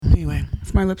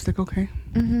Is my lipstick okay?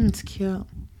 It's cute.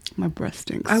 My breath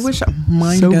stinks. I wish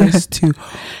mine So does bad. too.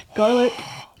 Garlic,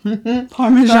 Garlic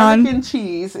Parmesan. and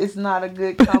cheese is not a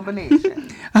good combination.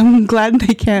 I'm glad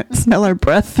they can't smell our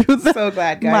breath through the So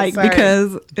glad, guys. mic Sorry.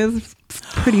 because it's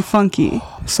pretty funky.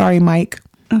 Sorry, Mike.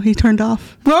 Oh, he turned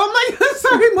off. Oh my God!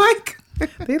 Sorry, Mike.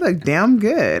 They look damn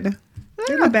good.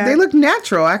 They look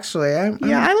natural, actually.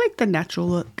 Yeah, I like the natural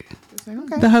look.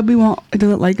 Okay. The hubby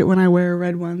doesn't like it when I wear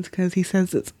red ones because he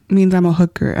says it means I'm a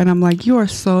hooker, and I'm like, you are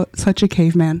such a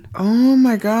caveman. Oh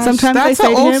my gosh. Sometimes that's I say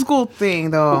an to old him- school thing,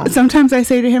 though. Sometimes I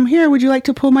say to him, "Here, would you like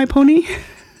to pull my pony?"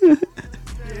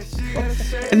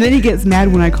 And then he gets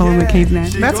mad when I call him a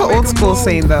caveman. That's an old school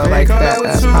saying, though, like that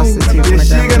prostitute. Yeah,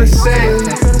 she gonna say it.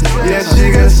 Yeah,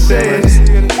 she gonna say it.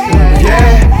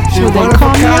 Yeah, she Well, then one of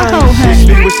call a me a kind. hoe, She honey.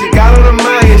 speak what she got on her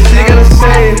mind. Yeah, she gonna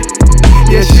say it.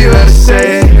 Yeah, she let her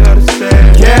say it.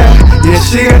 Yeah,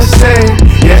 she gonna say it.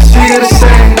 Yeah, she gonna say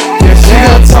it. Yeah, she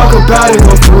gonna talk about it.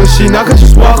 Go through it. She not gonna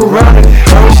just walk around it.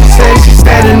 Heard what she say, she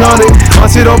standing on it.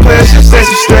 Auntie don't play, she stay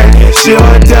she straight. She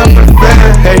on it down for the fan.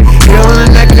 Hey, get on the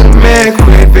neck of the man.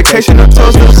 Quick vacation, no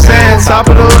toast, no sand. Top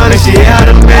of the line, and she out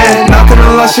of man. Not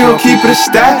gonna lie, she gon' keep it a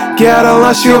stack. Get out of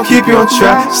line, she gon' keep you on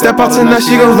track. Step out tonight,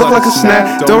 she gon' look like a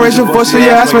snack. Don't raise your voice, so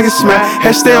your ass make it smack.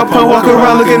 Head stay on point, walk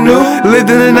around looking new. Lived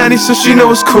in the 90s, so she know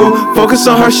it's cool. Focus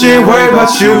on her, she ain't worried about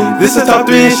you. This a top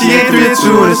 3 and she ain't 3 or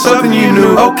 2, and it's something you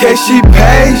knew. Okay, she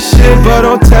patient, but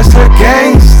don't test her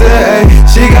gangster. Ay.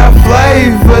 She got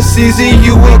flavor, season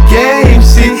you with game.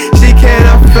 See, she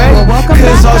cannot fake,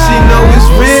 cause all she know is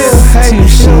real. Hey,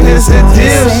 here's the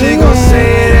deal, she gon' say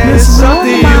it, and it's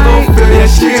something you gon' feel. Yeah,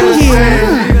 she gonna say it.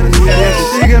 Yeah,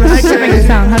 she gonna I can say make it. a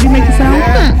sound. How do you make a sound?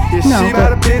 Yeah, No, she but-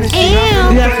 about a business, she gon'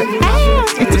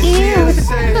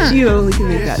 You only can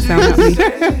make that sound, not me.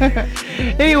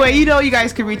 Anyway, you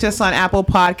guys can reach us on Apple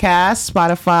Podcasts,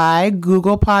 Spotify,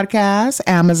 Google Podcasts,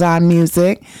 Amazon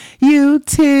Music,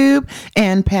 YouTube,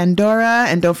 and Pandora.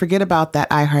 And don't forget about that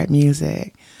iHeart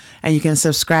Music. And you can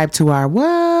subscribe to our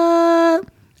what?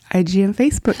 IG and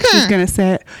Facebook. She's gonna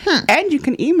say it, and you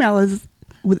can email us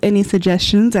with any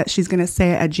suggestions at she's gonna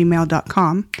say it at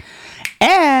gmail.com.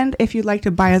 And if you'd like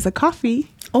to buy us a coffee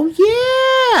Oh,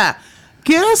 yeah.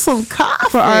 Get us some coffee.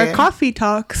 for our coffee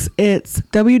talks, it's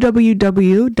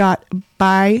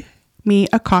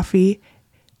www.buymeacoffee/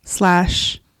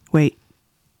 wait.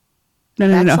 No.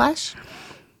 Backslash?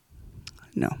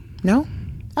 No. No?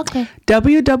 Okay.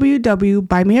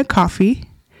 www.buymeacoffee.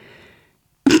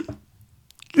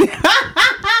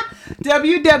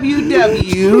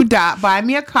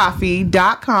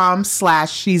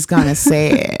 www.buymeacoffee.com/she's gonna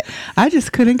say it. I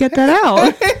just couldn't get that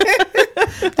out.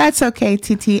 That's okay,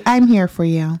 TT. I'm here for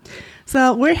you.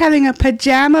 So we're having a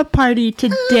pajama party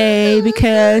today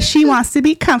because she wants to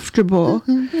be comfortable.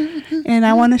 And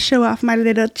I want to show off my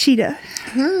little cheetah.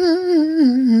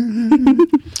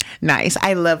 Nice.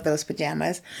 I love those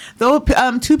pajamas. Those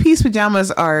two-piece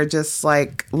pajamas are just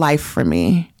like life for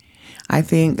me. I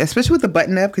think, especially with the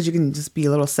button up, because you can just be a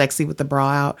little sexy with the bra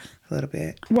out a little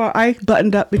bit. Well, I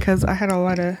buttoned up because I had a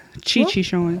lot of chi-chi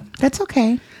showing. That's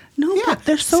okay. No, Yeah. but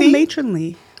they're so See?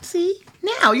 matronly. See?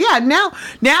 Now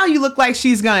you look like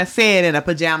she's going to say it in a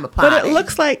pajama party. But it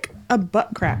looks like a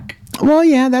butt crack. Well,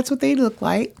 yeah, that's what they look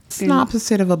like. It's the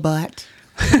opposite of a butt.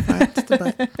 It's the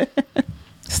butt.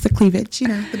 It's the cleavage.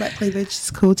 The butt cleavage is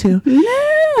cool too.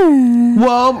 No.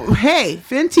 Well, hey,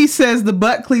 Fenty says the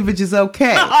butt cleavage is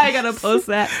okay. I gotta post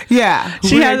that. Yeah.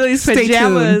 She has these Stay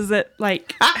pajamas tuned. that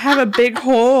like have a big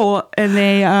hole and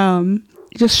they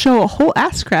just show a whole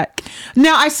ass crack.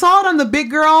 Now, I saw it on the big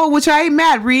girl, which I ain't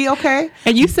mad, Ree, okay?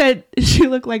 And you said she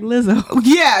looked like Lizzo.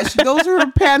 Yeah, those are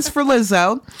her pants for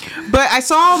Lizzo. But I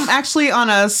saw them actually on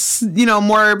a,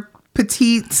 more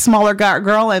petite, smaller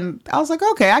girl, and I was like,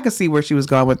 okay, I could see where she was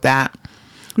going with that.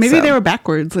 Maybe So, they were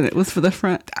backwards and it was for the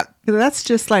front. That's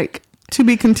just like, to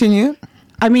be continued.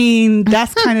 I mean,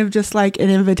 that's kind of just like an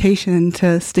invitation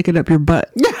to stick it up your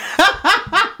butt.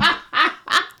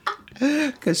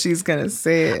 Because she's going to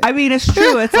say it. I mean, it's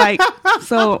true. It's like,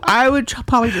 so I would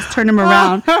probably just turn them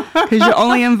around because you're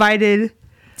only invited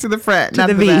To the front, to not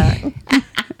the the V. back.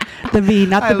 The V,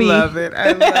 not the I B. love it.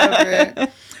 I love it.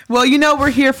 Well, we're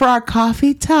here for our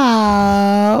coffee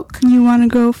talk. You want to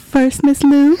go first, Miss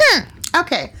Lou?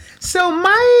 Okay. So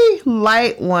my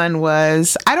light one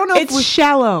was, I don't know if It's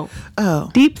shallow. oh.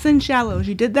 Deeps and shallows.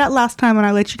 You did that last time and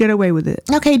I let you get away with it.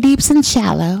 Okay, deeps and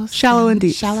shallows. Shallow and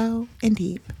deep. Shallow and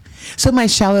deep. So my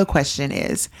shallow question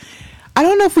is, I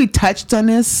don't know if we touched on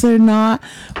this or not,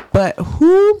 but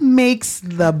who makes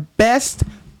the best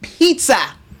pizza?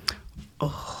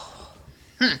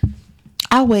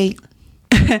 I'll wait.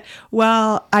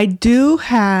 Well, I do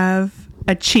have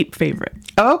a cheap favorite.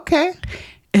 Okay.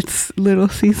 It's Little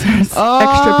Caesars extra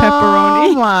Oh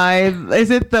pepperoni. my! Is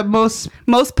it the most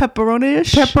Most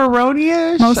pepperoni-ish.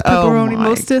 pepperoni-ish? Most pepperoni, my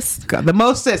mostest. God, the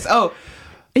mostest. Oh,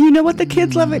 And you know what? The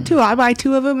kids love it too. I buy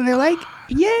 2 of them and they're like,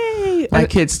 yay. my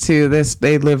kids too.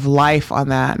 They live life on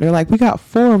that. They're like, we got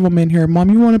 4 of them in here, Mom.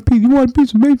 You want a piece? You want a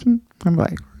piece of bacon? I'm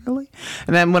like, really?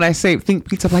 And then when I say think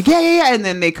pizza, I'm like, yeah. And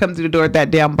then they come through the door with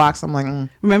that damn box. I'm like,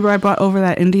 Remember I brought over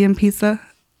that Indian pizza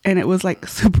and it was like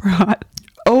super hot.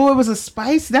 oh, it was a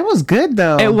spice. That was good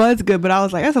though. It was good, but I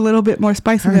was like, that's a little bit more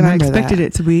spicy than I remember expected that.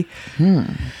 it to be.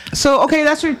 So okay,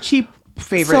 that's your cheap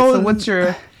favorite. So- So what's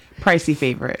your pricey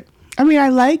favorite? I mean, I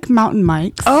like Mountain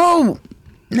Mike's. Oh,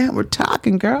 now we're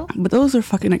talking, girl. But those are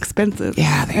fucking expensive.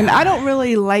 Yeah, they and are. I don't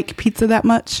really like pizza that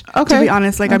much. Okay. To be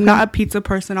honest, like I'm Okay. not a pizza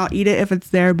person. I'll eat it if it's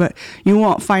there, but you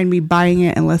won't find me buying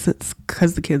it unless it's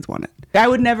because the kids want it. I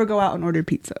would never go out and order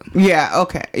pizza. Yeah.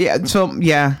 Okay. Yeah. So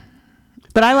yeah.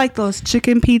 But I like those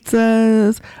chicken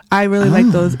pizzas. I really like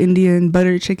those Indian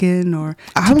butter chicken or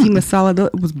tikka masala.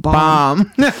 That was bomb.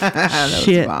 That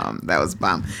Shit. was bomb. That was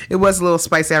bomb. It was a little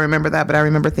spicy. I remember that, but I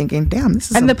remember thinking, damn,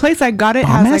 this is. And the place I got it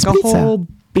bomb-ass has like a pizza. whole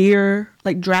beer,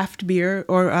 like draft beer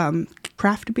or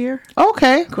craft beer.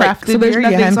 okay. Crafted Like, so there's beer,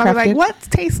 nothing. yeah, So I'm like, handcrafted. what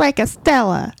tastes like a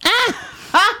Stella?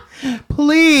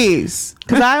 Please.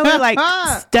 Because I only like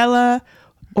Stella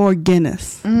or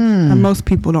Guinness. And most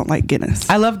people don't like Guinness.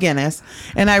 I love Guinness,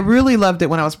 and I really loved it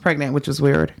when I was pregnant, which was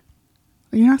weird.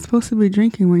 You're not supposed to be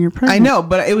drinking when you're pregnant. I know,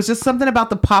 but it was just something about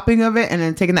the popping of it and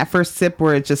then taking that first sip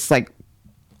where it just like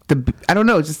I don't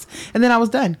know, just and then I was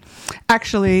done.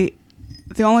 Actually,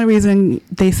 the only reason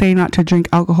they say not to drink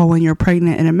alcohol when you're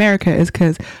pregnant in America is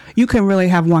because you can really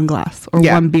have one glass or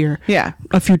Yeah. one beer Yeah.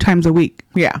 a few times a week.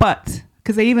 Yeah. But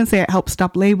because they even say it helps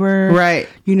stop labor. Right.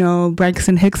 You know,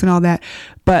 Braxton Hicks and all that.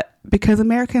 But because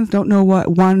Americans don't know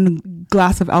what one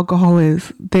glass of alcohol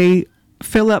is, they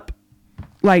fill up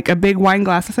like a big wine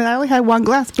glass. I said, I only had one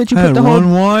glass, but you put the whole,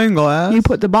 wine glass. you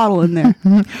put the bottle in there.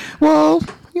 Well,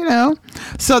 you know,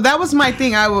 so that was my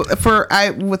thing.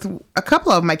 With a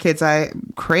couple of my kids, I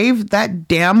craved that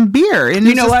damn beer. And You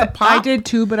it's know just what? the pop. I did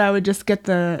too, but I would just get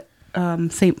the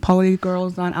St. Pauli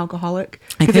Girls Non-Alcoholic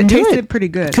I because couldn't it do tasted pretty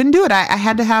good. Couldn't do it. I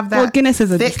had to have that. Well, Guinness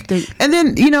is a thick. distinct- And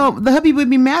then the hubby would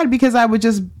be mad because I would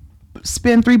just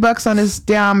spend $3 on his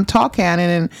damn tall can, and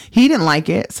then he didn't like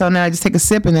it. So now I just take a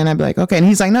sip, and then I'd be like, okay. And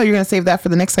he's like, no, you're gonna save that for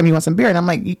the next time you want some beer. And I'm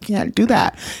like, you can't do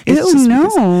that. Ew, just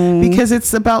no. because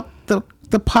it's about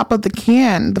the pop of the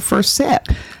can, the first sip.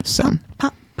 So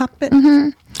Pop it.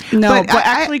 No, But but,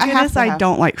 I- actually, I have Guinness to I have-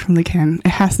 don't like from the can.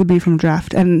 It has to be from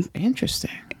draft, and interesting.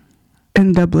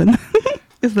 in Dublin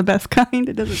is the best kind.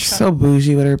 It doesn't. So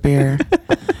bougie with her beer.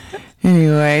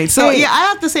 Anyway, so Hey. yeah, I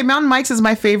have to say Mountain Mike's is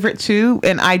my favorite too,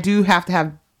 and I do have to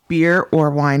have beer or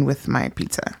wine with my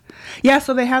pizza. Yeah,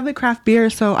 so they have the craft beer,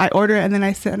 so I order it and then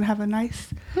I sit and have a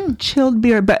nice chilled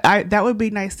beer. But that would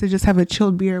be nice to just have a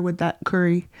chilled beer with that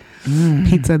curry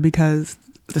pizza because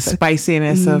The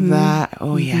spiciness of that.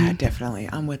 Oh yeah, definitely.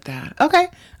 I'm with that. Okay,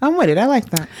 I'm with it. I like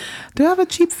that. Do I have a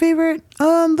cheap favorite?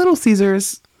 Little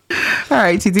Caesars. All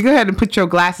right, Titi, go ahead and put your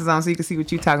glasses on so you can see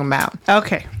what you're talking about.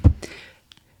 okay.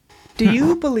 Do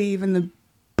you believe in the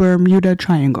Bermuda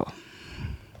Triangle?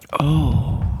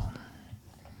 Oh.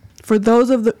 For those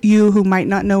of you who might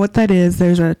not know what that is,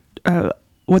 there's a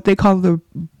what they call the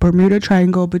Bermuda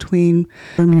Triangle between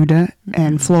Bermuda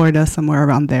and Florida, somewhere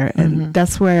around there, and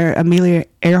that's where Amelia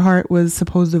Earhart was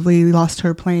supposedly lost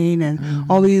her plane, and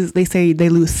all these, they say they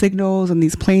lose signals, and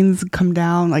these planes come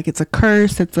down like it's a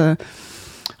curse.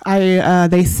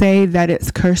 They say that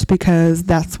it's cursed because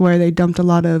that's where they dumped a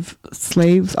lot of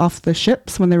slaves off the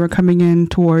ships when they were coming in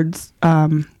towards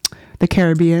the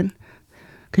Caribbean,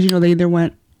 because they either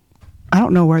went, I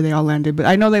don't know where they all landed, but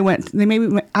I know they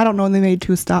made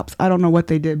 2 stops. I don't know what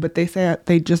they did, but they say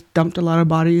they just dumped a lot of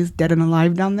bodies, dead and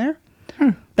alive, down there.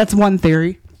 That's one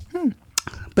theory.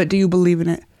 But do you believe in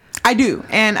it? I do,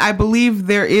 and I believe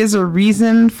there is a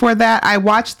reason for that. I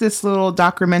watched this little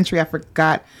documentary. I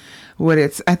forgot what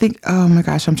it's. I think. Oh my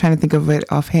gosh, I'm trying to think of it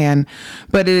offhand,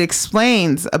 but it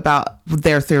explains about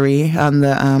their theory on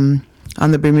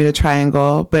the Bermuda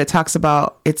Triangle. But it talks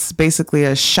about it's basically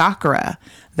a chakra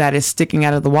that is sticking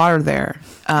out of the water there.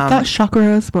 I thought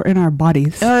chakras were in our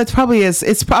bodies. It probably is.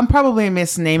 I'm probably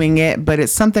misnaming it, but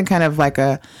it's something kind of like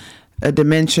a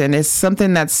dimension. It's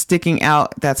something that's sticking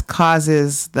out that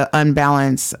causes the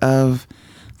unbalance of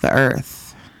the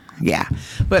earth. Yeah.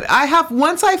 But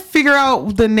once I figure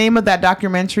out the name of that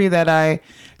documentary that I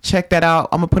check that out,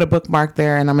 I'm gonna put a bookmark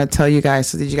there and I'm gonna tell you guys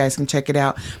so that you guys can check it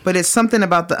out. But it's something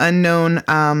about the unknown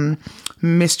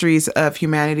mysteries of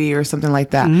humanity or something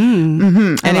like that.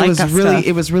 And I like it was that really stuff.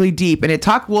 it was really deep, and it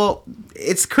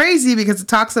it's crazy because it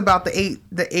talks about the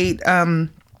eight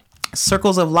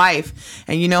circles of life,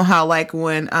 and you know how like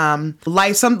when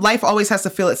life always has to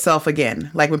feel itself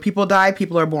again. Like when people die,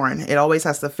 people are born. It always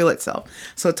has to feel itself.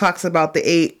 So it talks about the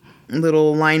 8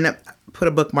 little lineup. Put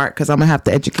a bookmark because I'm gonna have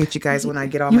to educate you guys when I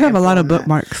get on. You have a lot of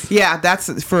bookmarks. Yeah,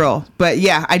 that's for real. But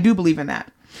yeah, I do believe in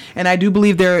that. And I do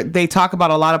believe they talk about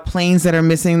a lot of planes that are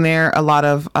missing there, a lot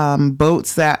of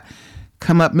boats that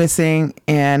come up missing.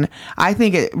 And I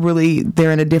think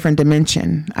they're in a different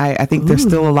dimension. I think they're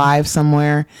still alive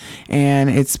somewhere. And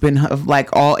it's been like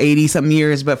all 80 something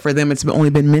years, but for them, it's only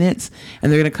been minutes.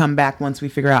 And they're going to come back once we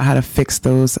figure out how to fix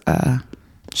those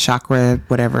chakra,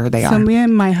 whatever they are. So me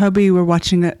and my hubby were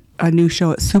watching a new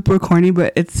show. It's super corny,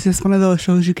 but it's just one of those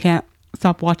shows you can't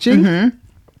stop watching. Mm-hmm.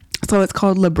 So it's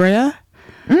called La Brea.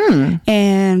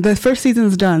 And the first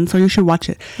season's done, so you should watch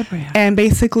it. And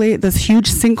basically this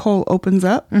huge sinkhole opens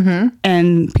up,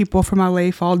 and people from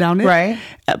LA fall down it. Right.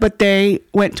 But they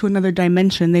went to another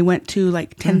dimension. They went to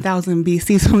like 10,000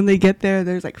 BC. So when they get there,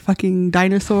 there's like fucking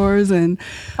dinosaurs and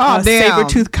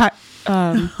saber-toothed tigers.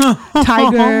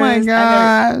 Oh my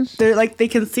gosh. They're like, they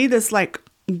can see this like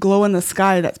glow in the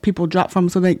sky that people drop from.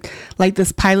 So like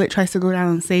this pilot tries to go down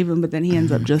and save him, but then he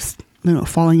ends up just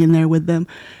falling in there with them.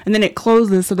 And then it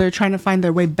closes, so they're trying to find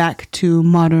their way back to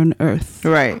modern Earth.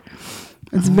 Right.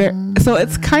 It's so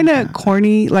it's kind of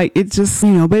corny, like it's just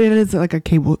but it is like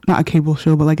not a cable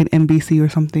show, but like an NBC or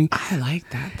something. I like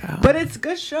that though. But it's a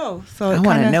good show. So I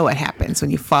want to know what happens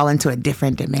when you fall into a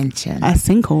different dimension. A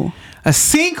sinkhole. A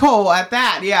sinkhole at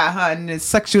that, yeah, and it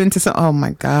sucks you into some. Oh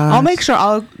my god! I'll make sure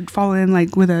I'll fall in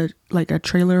like with a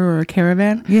trailer or a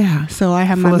caravan. Yeah. So I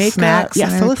have full my of makeup,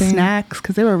 snacks full of snacks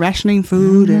because they were rationing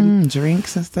food and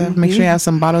drinks and stuff. Make sure you have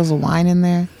some bottles of wine in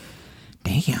there.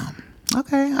 Damn.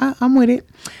 Okay, I'm with it.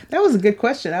 That was a good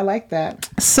question. I like that.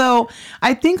 So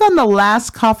I think on the last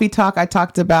coffee talk, I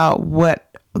talked about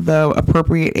what the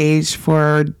appropriate age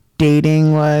for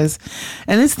dating was,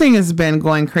 and this thing has been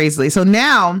going crazily. So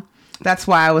now that's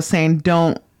why I was saying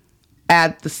don't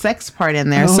add the sex part in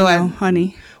there.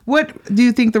 Honey, what do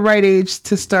you think the right age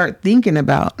to start thinking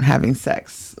about having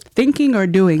sex? Thinking or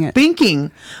doing it? Thinking,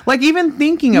 like even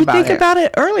thinking about it. You think about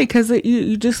it early because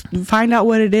you just find out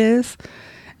what it is.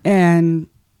 And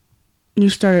you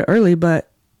started early,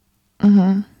 but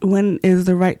when is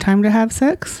the right time to have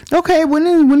sex? Okay, when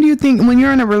do you think, when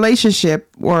you're in a relationship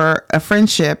or a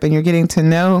friendship and you're getting to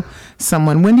know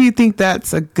someone, when do you think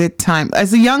that's a good time?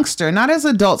 As a youngster, not as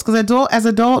adults, because as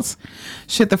adults,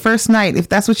 shit, the first night, if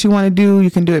that's what you want to do,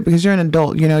 you can do it because you're an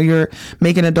adult. You're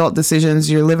making adult decisions,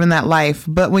 you're living that life.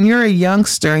 But when you're a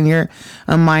youngster and you're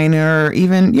a minor, or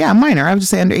even minor, I would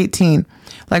just say under 18,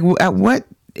 like at what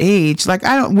age, like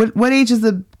what age is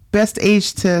the best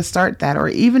age to start that, or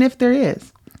even if there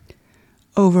is?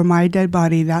 Over my dead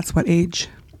body, that's what age.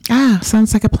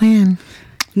 Sounds like a plan.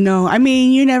 No, I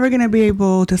mean, you're never going to be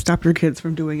able to stop your kids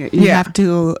from doing it. You have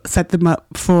to set them up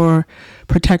for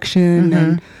protection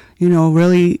and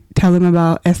really tell them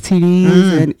about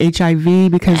STDs and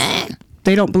HIV because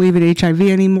they don't believe in HIV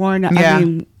anymore. I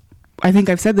mean, I think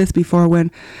I've said this before, when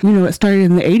it started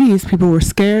in the 80s, people were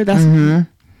scared. That's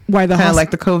why the kind of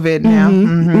like the COVID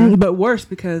now, but worse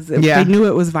because they knew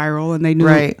it was viral and they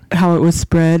knew how it was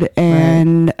spread.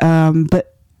 And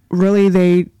but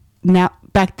really,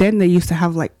 back then they used to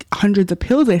have like hundreds of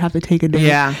pills they'd have to take a day.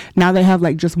 Yeah. Now they have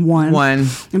like just one,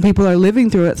 and people are living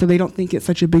through it, so they don't think it's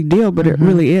such a big deal, but it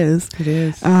really is. It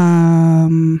is.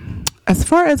 As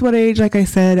far as what age, like I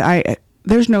said,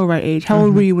 there's no right age. How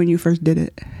old were you when you first did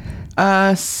it?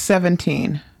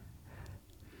 17.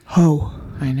 Oh.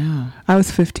 I know. I was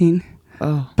 15.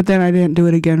 Oh. But then I didn't do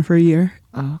it again for a year.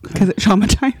 Oh, okay. Because it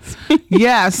traumatized me.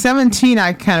 Yeah, 17,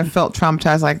 I kind of felt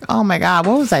traumatized. Like, oh my God,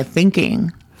 what was I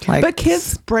thinking? Like, but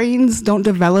kids' brains don't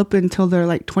develop until they're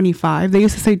like 25. They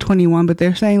used to say 21, but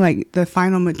they're saying like the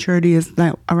final maturity is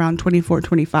like around 24,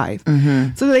 25.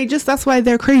 So that's why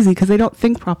they're crazy, because they don't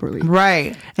think properly.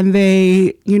 Right. And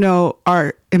they,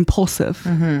 are impulsive.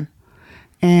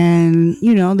 And,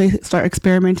 they start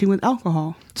experimenting with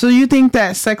alcohol. So you think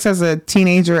that sex as a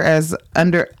teenager, as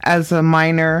a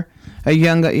minor, a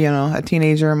young, a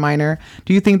teenager, a minor,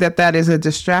 do you think that is a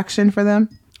distraction for them?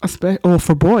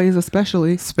 For boys,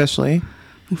 especially.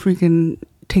 Freaking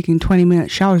taking 20-minute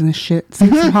showers and shit.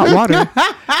 Save some hot water.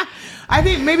 I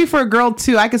think maybe for a girl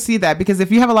too, I could see that, because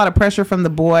if you have a lot of pressure from the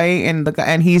boy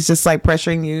and he's just like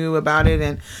pressuring you about it,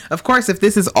 and of course if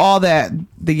this is all that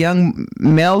the young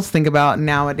males think about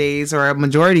nowadays, or a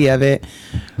majority of it,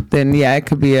 then it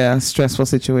could be a stressful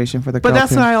situation for the girl. But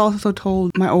that's what I also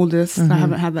told my oldest. I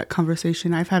haven't had that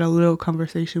conversation. I've had a little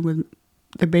conversation with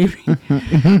the baby.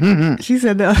 She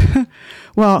said,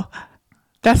 well,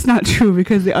 That's not true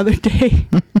because the other day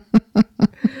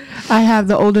I have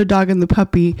the older dog and the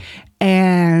puppy,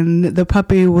 and the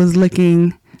puppy was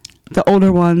licking the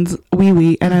older one's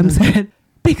wee-wee, and I said,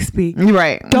 Bixby,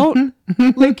 Right. don't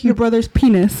lick your brother's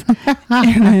penis.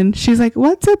 And then she's like,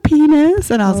 what's a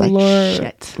penis? And I was like, Lord,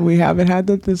 shit. we haven't had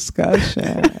the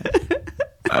discussion.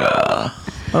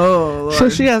 Oh, Lord. So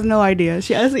she has no idea.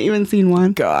 She hasn't even seen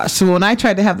one. Gosh. So when I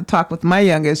tried to have the talk with my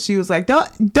youngest, she was like, don't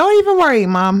even worry,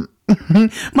 Mom.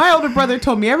 My older brother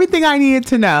told me everything I needed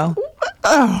to know.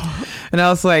 Oh. And I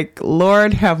was like,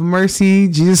 Lord, have mercy,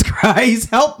 Jesus Christ,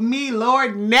 help me,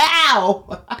 Lord, now.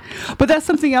 But that's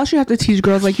something else you have to teach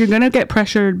girls. Like, you're going to get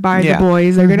pressured by Yeah. the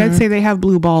boys. They're going to say they have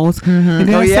blue balls. They're going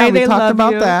to Oh, yeah, say we they talked love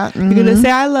about you. that. They're going to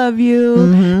say, I love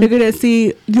you. They're going to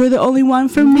see, you're the only one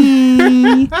for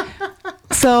me.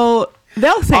 So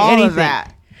they'll say All anything. of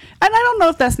that. And I don't know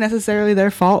if that's necessarily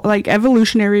their fault. Like,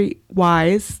 evolutionary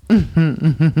wise,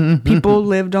 people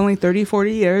lived only 30,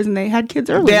 40 years and they had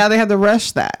kids early. Yeah, they had to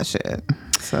rush that shit.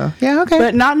 So, yeah, okay.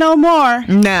 But not no more.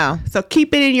 no, So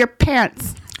keep it in your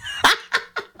pants.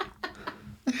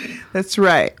 that's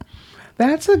right.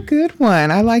 That's a good one.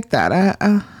 I like that.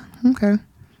 Okay.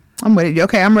 I'm ready.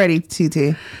 Okay, I'm ready,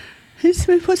 TT. Just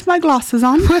put my glasses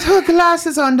on. Put her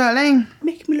glasses on, darling.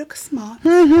 Make me look smart.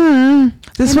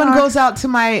 This And one our- goes out to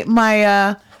my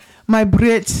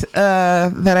Brit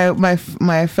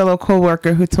my fellow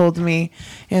coworker who told me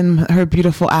in her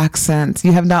beautiful accent,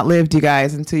 you have not lived, you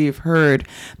guys, until you've heard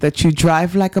that you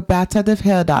drive like a bat out of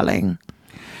hell, darling.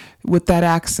 With that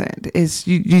accent, is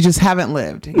you just haven't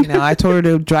lived. You know, I told her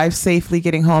to drive safely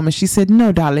getting home, and she said,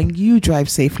 "No, darling, you drive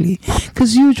safely,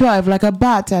 because you drive like a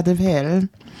bat out of hell."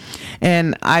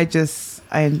 And I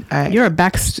You're a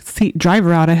backseat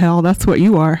driver out of hell. That's what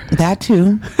you are. that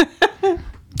too.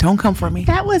 Don't come for me.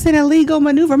 That was an illegal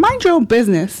maneuver. Mind your own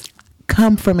business.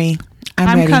 Come for me.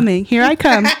 I'm ready. coming. Here I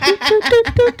come. All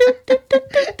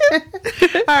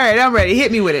right, I'm ready.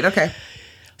 Hit me with it. Okay.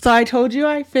 So I told you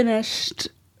I finished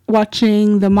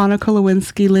watching the Monica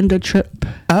Lewinsky Linda Tripp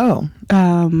Oh.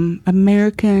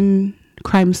 American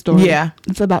Crime Story. Yeah.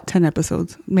 It's about 10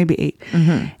 episodes, maybe 8.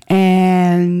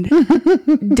 And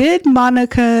did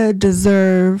Monica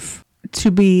deserve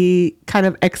to be kind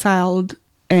of exiled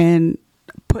and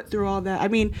put through all that? I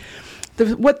mean,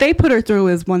 what they put her through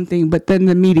is one thing, but then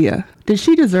the media. Did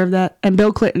she deserve that? And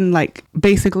Bill Clinton, like,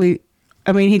 basically,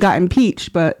 I mean, he got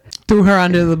impeached, but Threw her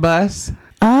under the bus.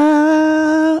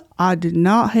 I did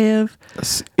not have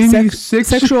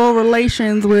sexual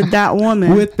relations with that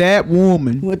woman. With that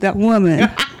woman. With that woman.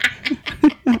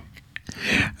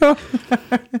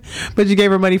 But you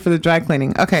gave her money for the dry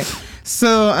cleaning. Okay.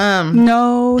 So,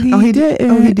 No, he didn't.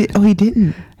 Oh, he did. Oh, he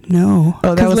didn't. No.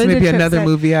 Oh, that 'Cause was Linda maybe Tripp another said-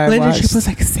 movie I Linda watched. Tripp was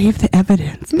like, save the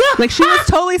evidence. Like, she was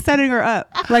totally setting her up.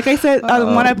 Like I said on Oh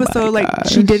one my episode, like,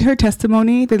 she gosh. did her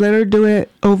testimony. They let her do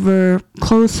it over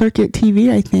closed circuit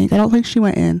TV, I think. I don't think she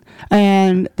went in.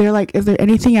 And they're like, is there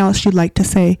anything else you'd like to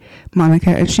say,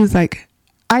 Monica? And she's like,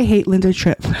 I hate Linda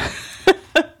Tripp.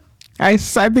 I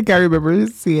think I remember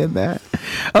seeing that.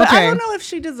 But I Okay. don't know if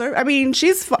she deserved. I mean, she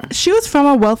was from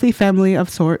a wealthy family of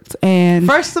sorts, and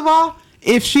First of all,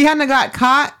 if she hadn't got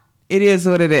caught, it is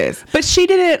what it is. but she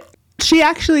didn't. She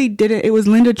actually didn't. It was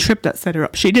Linda Tripp that set her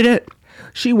up. She didn't.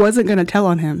 She wasn't gonna tell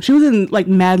on him. She was in like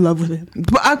mad love with him.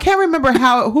 But I can't remember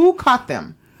who caught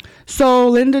them. So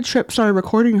Linda Tripp started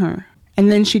recording her,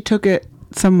 and then she took it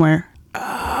somewhere.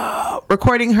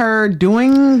 Recording her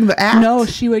doing the act? No,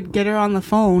 she would get her on the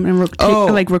phone and Oh.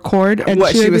 record, and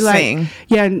What she would she be was like, saying.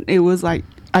 yeah, and it was like,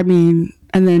 I mean,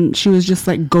 and then she was just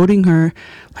like goading her,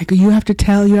 like, you have to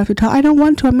tell. I don't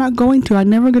want to. I'm not going to. I'm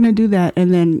never gonna do that.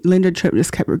 And then Linda Tripp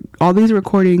just kept all these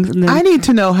recordings, and then I need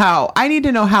to know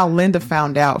how Linda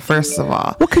found out, first of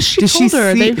all. well, because she Did told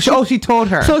her. she told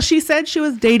her. So she said she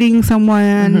was dating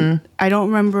someone. I don't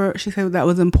remember. She said that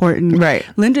was important. Right.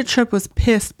 Linda Tripp was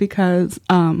pissed because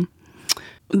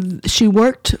she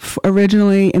worked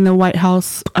originally in the White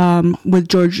House with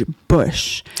George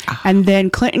Bush. And then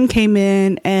Clinton came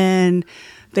in and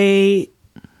they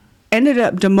ended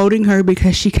up demoting her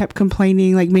because she kept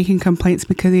complaining, like making complaints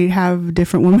because they'd have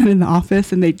different women in the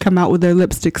office and they'd come out with their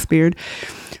lipstick speared.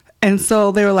 And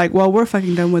so they were like, well, we're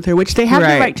fucking done with her, which they have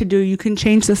Right. the right to do. You can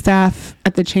change the staff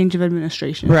at the change of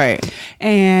administration. Right.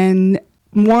 And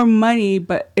more money,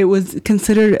 but it was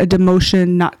considered a demotion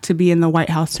not to be in the White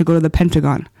House, to go to the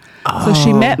Pentagon. So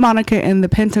she met Monica in the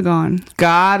Pentagon,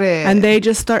 Got it. and they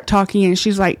just start talking, and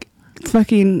she's like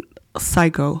fucking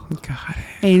psycho. Got it.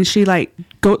 And she like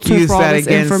goes her Use for all that this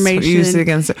against- information. use it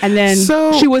against- and then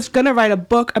So- she was gonna write a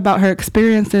book about her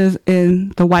experiences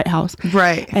in the White House.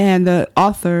 Right. And the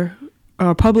author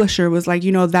or publisher was like,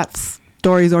 that's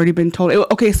story's already been told.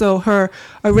 Okay, so her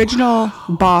original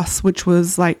boss, which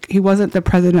was like, he wasn't the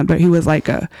president, but he was like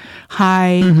a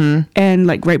high and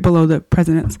like right below the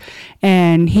president's,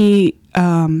 and he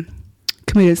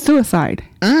committed suicide.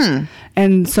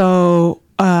 And so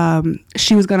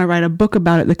she was going to write a book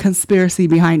about it, the conspiracy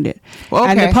behind it.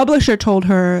 Okay. And the publisher told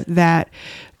her that,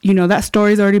 you know, that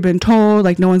story's already been told,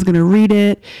 like no one's going to read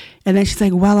it. And then she's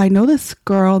like, well, I know this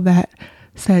girl that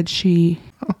said she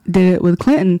did it with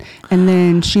Clinton. And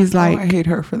then she's like, I hate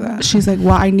her for that. she's like,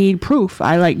 well, I need proof.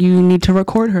 You need to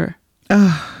record her.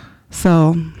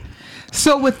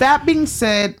 So with that being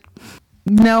said,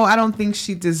 no, I don't think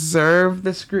she deserved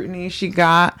the scrutiny she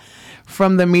got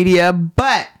from the media,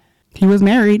 but he was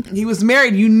married. he was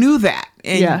married. You knew that.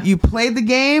 And Yeah. you played the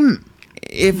game.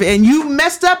 And you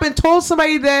messed up and told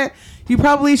somebody that you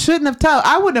probably shouldn't have told.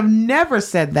 I would have never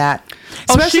said that.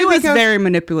 Oh, she Especially was because- very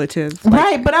manipulative.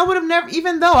 Right, but I would have never,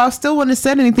 even though I still wouldn't have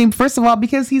said anything, first of all,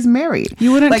 because he's married.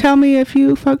 You wouldn't Like, tell me if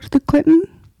you fucked the Clinton?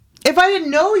 if I didn't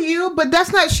know you, but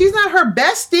she's not her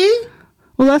bestie.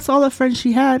 Well, that's all the friends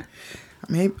she had.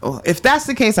 Maybe, well, if that's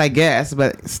the case, I guess,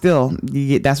 but still,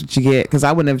 that's what you get, because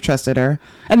I wouldn't have trusted her.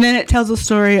 And then it tells the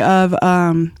story of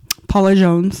Paula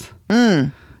Jones,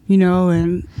 you know,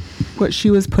 and what she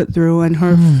was put through, and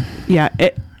her,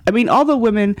 I mean, all the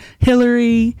women,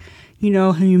 Hillary, you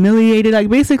know, humiliated, like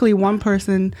basically one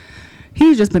person,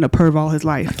 he's just been a perv all his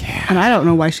life. And I don't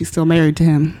know why she's still married to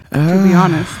him, to be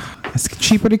honest. It's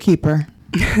cheaper to keep her.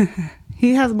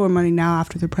 He has more money now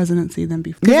after the presidency than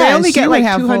before. Yeah, They only she get would like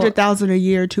have $200,000 a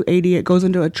year, $280. It goes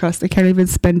into a trust. They can't even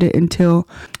spend it until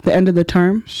the end of the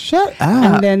term. Shut up.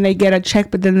 And then they get a check,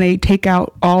 but then they take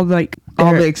out all like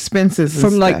all their- the expenses and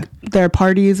from stuff. like their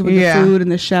parties with Yeah. the food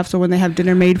and the chefs, or when they have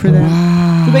dinner made for them.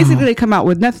 So basically, they come out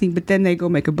with nothing, but then they go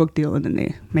make a book deal and then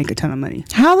they make a ton of money.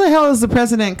 How the hell does the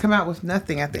president come out with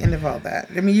nothing at the end of all that?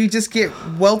 I mean, you just get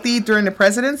wealthy during the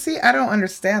presidency? I don't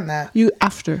understand that.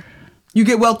 You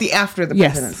get wealthy after the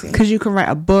Yes, presidency. because you can write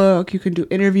a book, you can do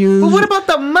interviews. But what about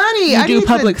the money? You do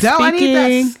public I need that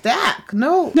speaking. stack.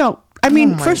 No. No, I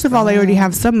mean, Oh my first of all, they already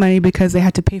have some money because they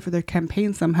had to pay for their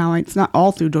campaign somehow. It's not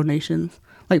all through donations.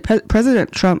 Like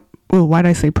President Trump. Oh, why did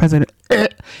I say president?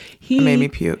 He It made me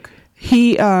puke.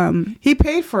 He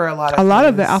paid for a lot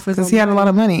of the office because he had a lot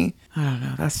of money. I don't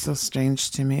know. That's so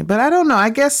strange to me. But I don't know. I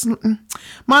guess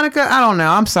Monica. I don't know.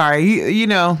 I'm sorry. You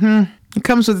know. It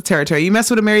comes with the territory. You mess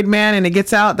with a married man and it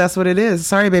gets out, that's what it is.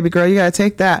 Sorry, baby girl, you got to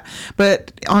take that.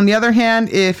 But on the other hand,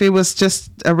 if it was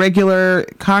just a regular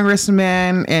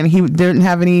congressman and he didn't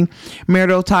have any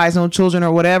marital ties, no children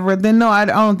or whatever, then no, I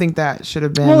don't think that should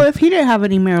have been. well, if he didn't have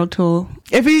any marital,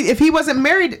 If he wasn't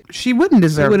married, she wouldn't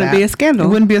deserve It wouldn't that. be a scandal. It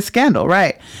wouldn't be a scandal,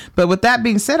 right? But with that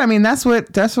being said, I mean that's what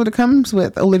it comes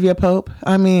with, Olivia Pope.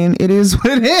 I mean, it is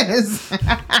what it is.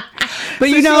 but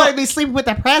you know, to be sleeping with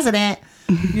the president.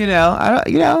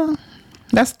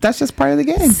 That's just part of the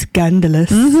game. scandalous.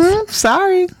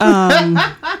 Sorry.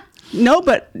 No,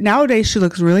 but nowadays she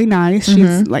looks really nice.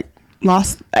 She's like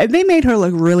lost. They made her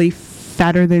look really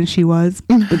fatter than she was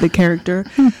with the character.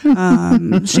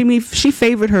 She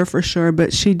favored her for sure,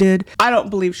 but she did. I don't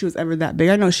believe she was ever that big.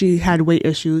 I know she had weight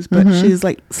issues, but she's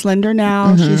like slender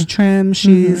now. She's trim.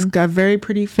 She's got a very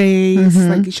pretty face.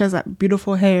 Like she has that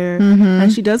beautiful hair,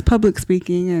 and she does public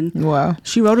speaking. And Wow.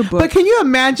 she wrote a book. But can you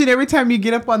imagine every time you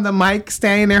get up on the mic,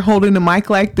 standing there holding the mic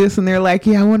like this, and they're like,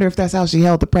 "Yeah, I wonder if that's how she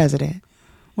held the president."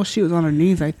 Well, she was on her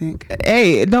knees, I think.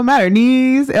 Hey, it don't matter.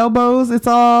 Knees, elbows, it's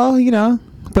all,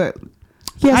 But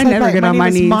yes, I never get on my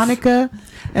name is knees. Monica,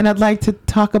 and I'd like to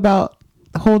talk about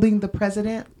holding the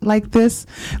president like this.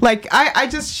 Like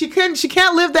she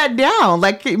can't live that down.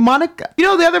 Like Monica, the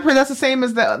other person, that's the same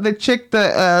as the chick,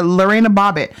 Lorena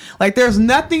Bobbitt. Like there's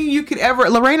nothing you could ever.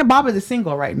 Lorena Bobbitt is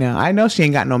single right now. I know she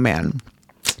ain't got no man.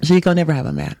 She ain't gonna never have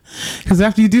a man, because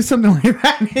after you do something like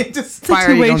that, it just It's a fire,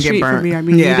 you two-way gonna get street for burnt. me. I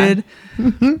mean, yeah.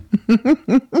 you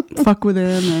did fuck with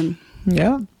him, and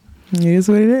Yeah, it is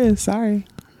what it is. Sorry.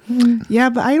 yeah,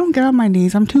 but I don't get on my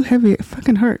knees. I'm too heavy. It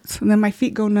fucking hurts, and then my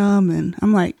feet go numb, and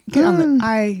I'm like, get on the.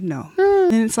 I know,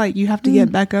 and it's like you have to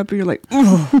get back up, and you're like,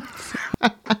 oh.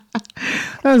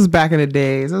 That was back in the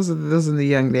days. Those are the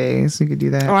young days. You could do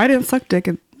that. I didn't suck dick,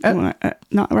 and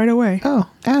not right away. Oh.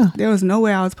 There was no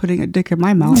way I was putting a dick in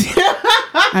my mouth.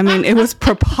 I mean, it was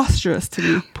preposterous to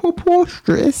me.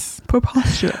 Preposterous.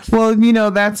 Well,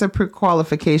 that's a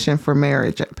pre-qualification for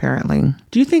marriage, apparently.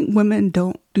 Do you think women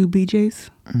don't do BJs?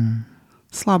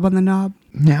 Slob on the knob.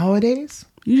 Nowadays?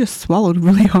 You just swallowed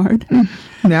really hard.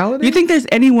 Nowadays? You think there's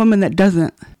any woman that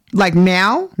doesn't? Like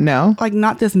now? No. Like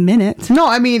not this minute. No,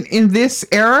 I mean, in this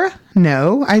era,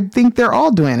 no. I think they're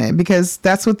all doing it because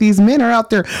that's what these men are out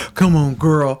there. Come on,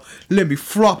 girl, let me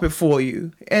flop it for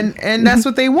you, and that's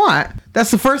what they want.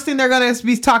 That's the first thing they're gonna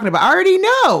be talking about. I already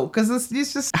know because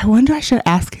it's just. I wonder. I should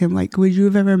ask him. Like, would you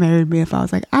have ever married me if I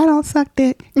was like, I don't suck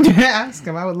dick? Ask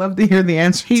him. I would love to hear the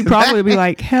answer. He'd to probably that. be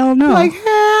like, hell no. Like,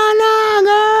 hell no,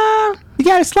 girl. You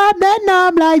gotta slap that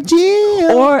knob like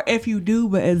Jill. Or if you do,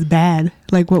 but it's bad.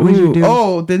 Like, what would you do?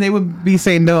 Oh, then they would be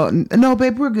saying no,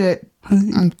 babe, we're good.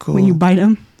 I'm cool. When you bite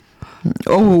him.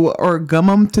 Oh, or gum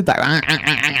them to die.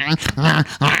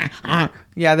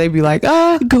 Yeah, they'd be like,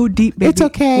 Go deep, baby. it's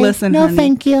okay. Listen, no, honey,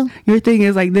 thank you. your thing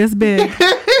is like this big.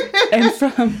 And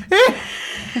from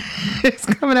It's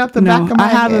coming out the back no, of my I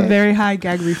have head. a very high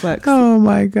gag reflex. Oh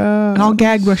my god. I'll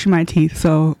gag brushing my teeth,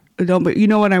 so don't. But you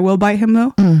know when I will bite him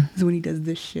though is when he does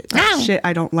this shit. That Ow. shit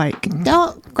I don't like.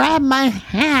 Don't grab my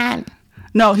hand.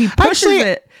 No, he pushes Actually-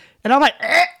 it, and I'm like,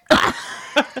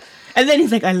 and then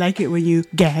he's like, I like it when you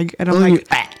gag, and I'm like,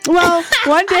 well,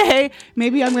 one day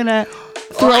maybe I'm gonna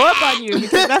throw up on you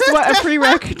because that's what a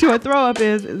prereq to a throw up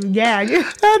is gag.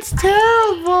 That's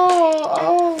terrible.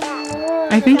 Oh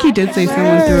Lord. I think he did say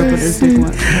someone threw up on his dick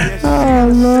once.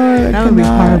 Oh Lord. That would be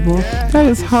cannot. horrible. That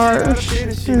is harsh.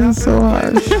 That is so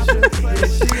harsh.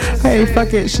 Hey,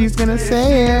 fuck it. She's gonna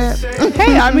say it.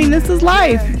 Hey, I mean, this is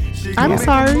life. I'm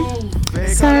sorry.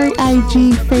 Sorry,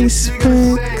 IG,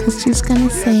 Facebook, because she's gonna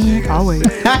say it. Always.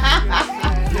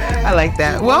 I like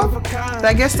that. Well,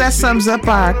 I guess that sums up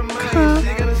our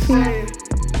coffee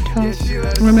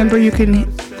talk. Remember, you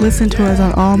can listen to us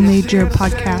on all major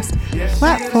podcast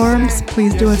platforms.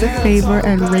 Please do us a favor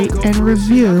and rate and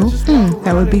review.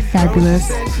 That would be fabulous.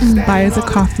 Buy us a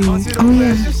coffee. Oh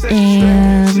yeah.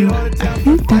 And I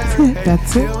think that's it.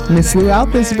 That's it. Miss Lou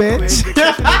out this bitch.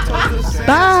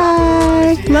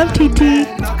 Bye. Love TT.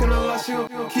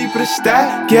 Keep it a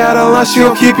stack. Get out of line, she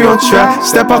gon' keep you on track.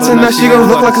 Step out tonight, she gon'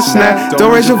 look like a snack.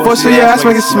 Don't raise your voice, so your ass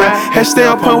make it smack. Head stay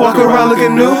on point, walk around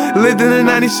looking new. Lived in the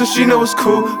 90s, so she know it's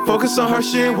cool. Focus on her,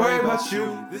 she ain't worried about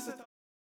you.